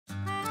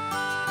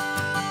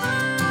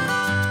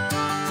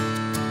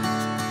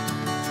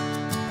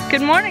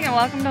Good morning and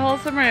welcome to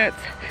Wholesome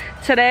Roots.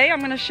 Today I'm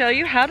going to show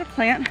you how to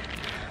plant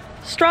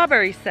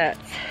strawberry sets.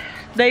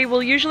 They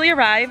will usually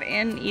arrive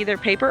in either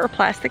paper or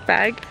plastic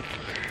bag,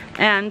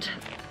 and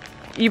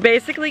you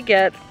basically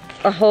get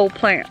a whole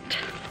plant.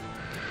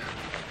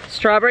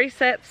 Strawberry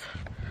sets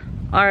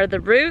are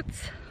the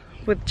roots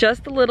with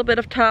just a little bit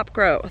of top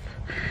growth.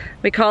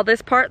 We call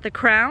this part the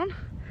crown,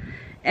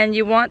 and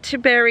you want to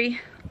bury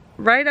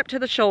right up to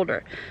the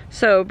shoulder.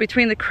 So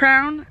between the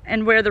crown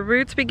and where the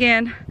roots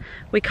begin,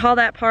 we call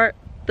that part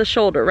the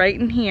shoulder, right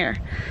in here.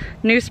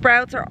 New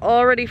sprouts are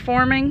already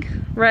forming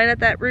right at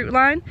that root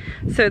line,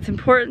 so it's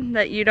important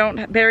that you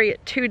don't bury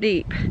it too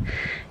deep.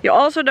 You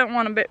also don't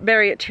want to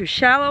bury it too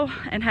shallow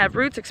and have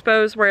roots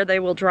exposed where they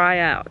will dry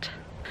out.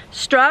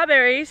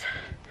 Strawberries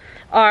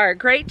are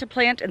great to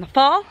plant in the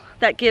fall.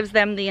 That gives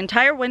them the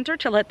entire winter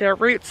to let their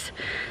roots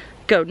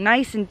go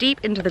nice and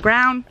deep into the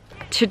ground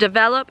to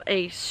develop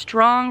a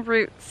strong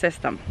root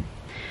system.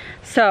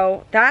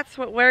 So that's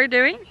what we're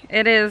doing.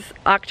 It is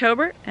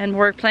October and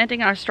we're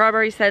planting our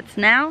strawberry sets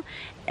now,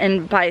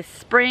 and by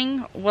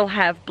spring we'll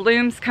have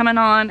blooms coming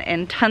on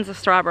and tons of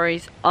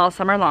strawberries all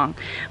summer long.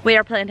 We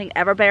are planting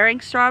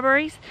ever-bearing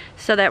strawberries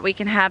so that we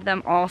can have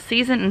them all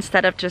season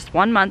instead of just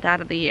 1 month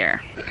out of the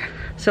year.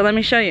 So let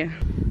me show you.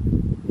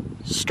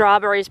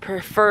 Strawberries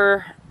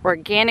prefer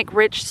organic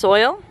rich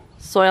soil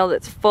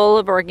that's full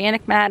of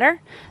organic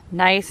matter,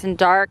 nice and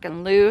dark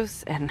and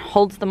loose and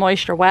holds the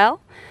moisture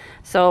well.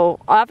 So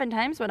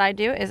oftentimes what I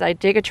do is I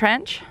dig a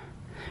trench,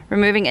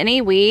 removing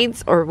any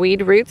weeds or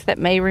weed roots that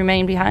may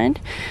remain behind,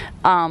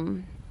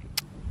 and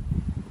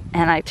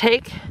I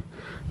take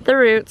the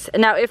roots.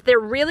 Now if they're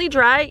really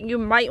dry, you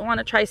might want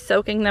to try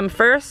soaking them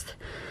first,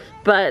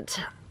 but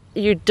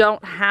you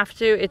don't have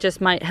to. It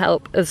just might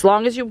help as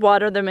long as you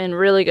water them in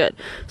really good.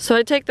 So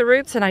I take the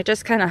roots and I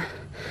just kind of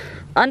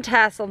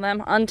untassel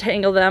them,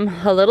 untangle them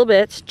a little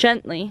bit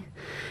gently,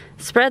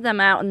 spread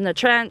them out in the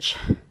trench,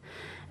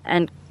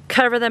 and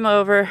cover them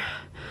over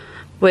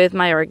with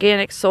my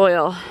organic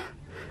soil,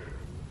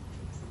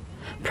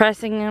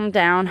 pressing them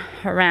down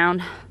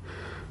around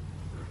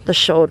the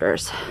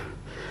shoulders.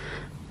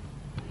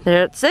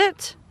 That's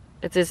it.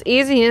 It's as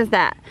easy as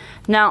that.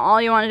 Now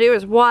all you want to do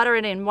is water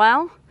it in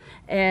well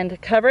and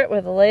cover it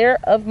with a layer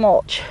of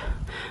mulch.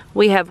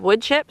 We have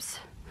wood chips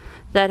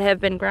that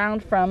have been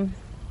ground from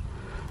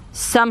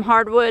some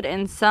hardwood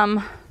and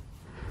some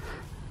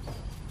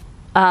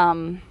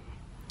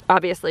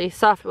obviously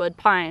softwood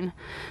pine.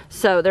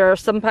 So there are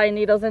some pine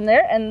needles in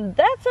there, and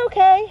that's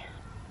okay.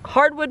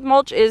 Hardwood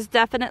mulch is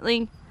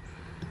definitely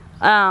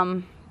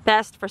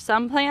best for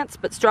some plants,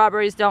 but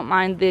strawberries don't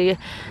mind the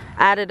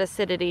added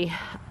acidity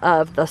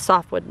of the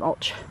softwood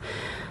mulch.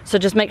 So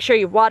just make sure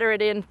you water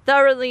it in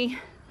thoroughly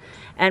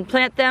and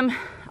plant them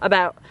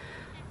about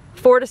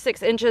 4 to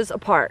 6 inches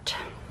apart.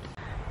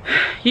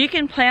 You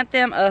can plant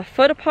them a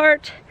foot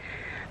apart.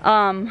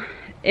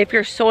 If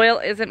your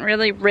soil isn't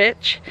really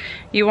rich,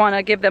 you want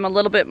to give them a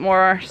little bit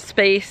more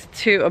space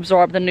to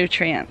absorb the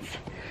nutrients.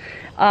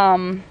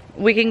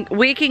 We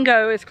can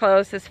go as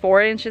close as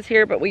 4 inches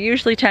here, but we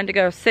usually tend to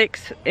go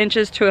 6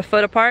 inches to a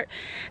foot apart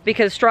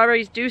because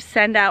strawberries do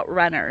send out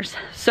runners.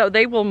 So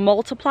they will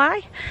multiply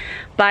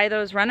by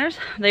those runners.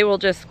 They will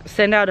just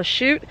send out a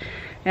shoot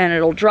and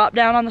it'll drop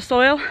down on the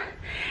soil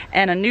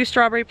and a new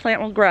strawberry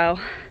plant will grow,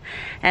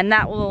 and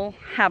that will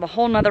have a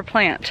whole nother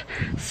plant.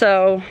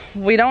 So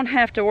we don't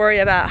have to worry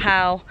about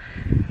how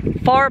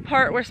far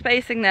apart we're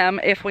spacing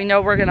them if we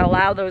know we're going to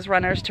allow those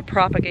runners to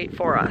propagate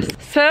for us.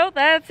 So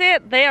that's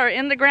it. They are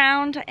in the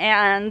ground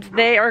and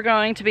they are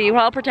going to be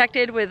well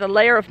protected with a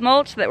layer of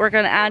mulch that we're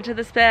going to add to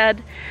this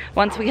bed.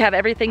 Once we have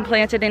everything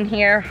planted in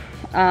here,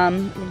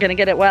 we're going to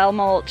get it well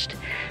mulched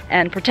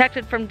and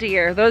protected from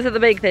deer. Those are the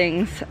big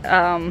things.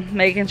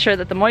 Making sure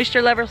that the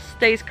moisture level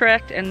stays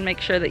correct and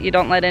make sure that you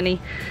don't let any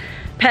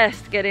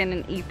pests get in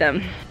and eat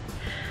them.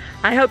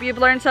 I hope you've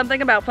learned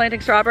something about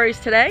planting strawberries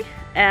today,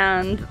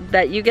 and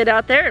that you get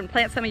out there and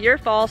plant some of your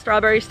fall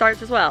strawberry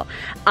starts as well.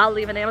 I'll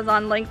leave an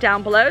Amazon link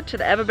down below to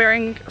the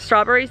ever-bearing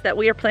strawberries that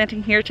we are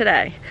planting here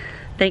today.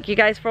 Thank you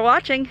guys for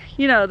watching.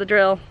 You know the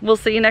drill. We'll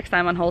see you next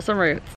time on Wholesome Roots.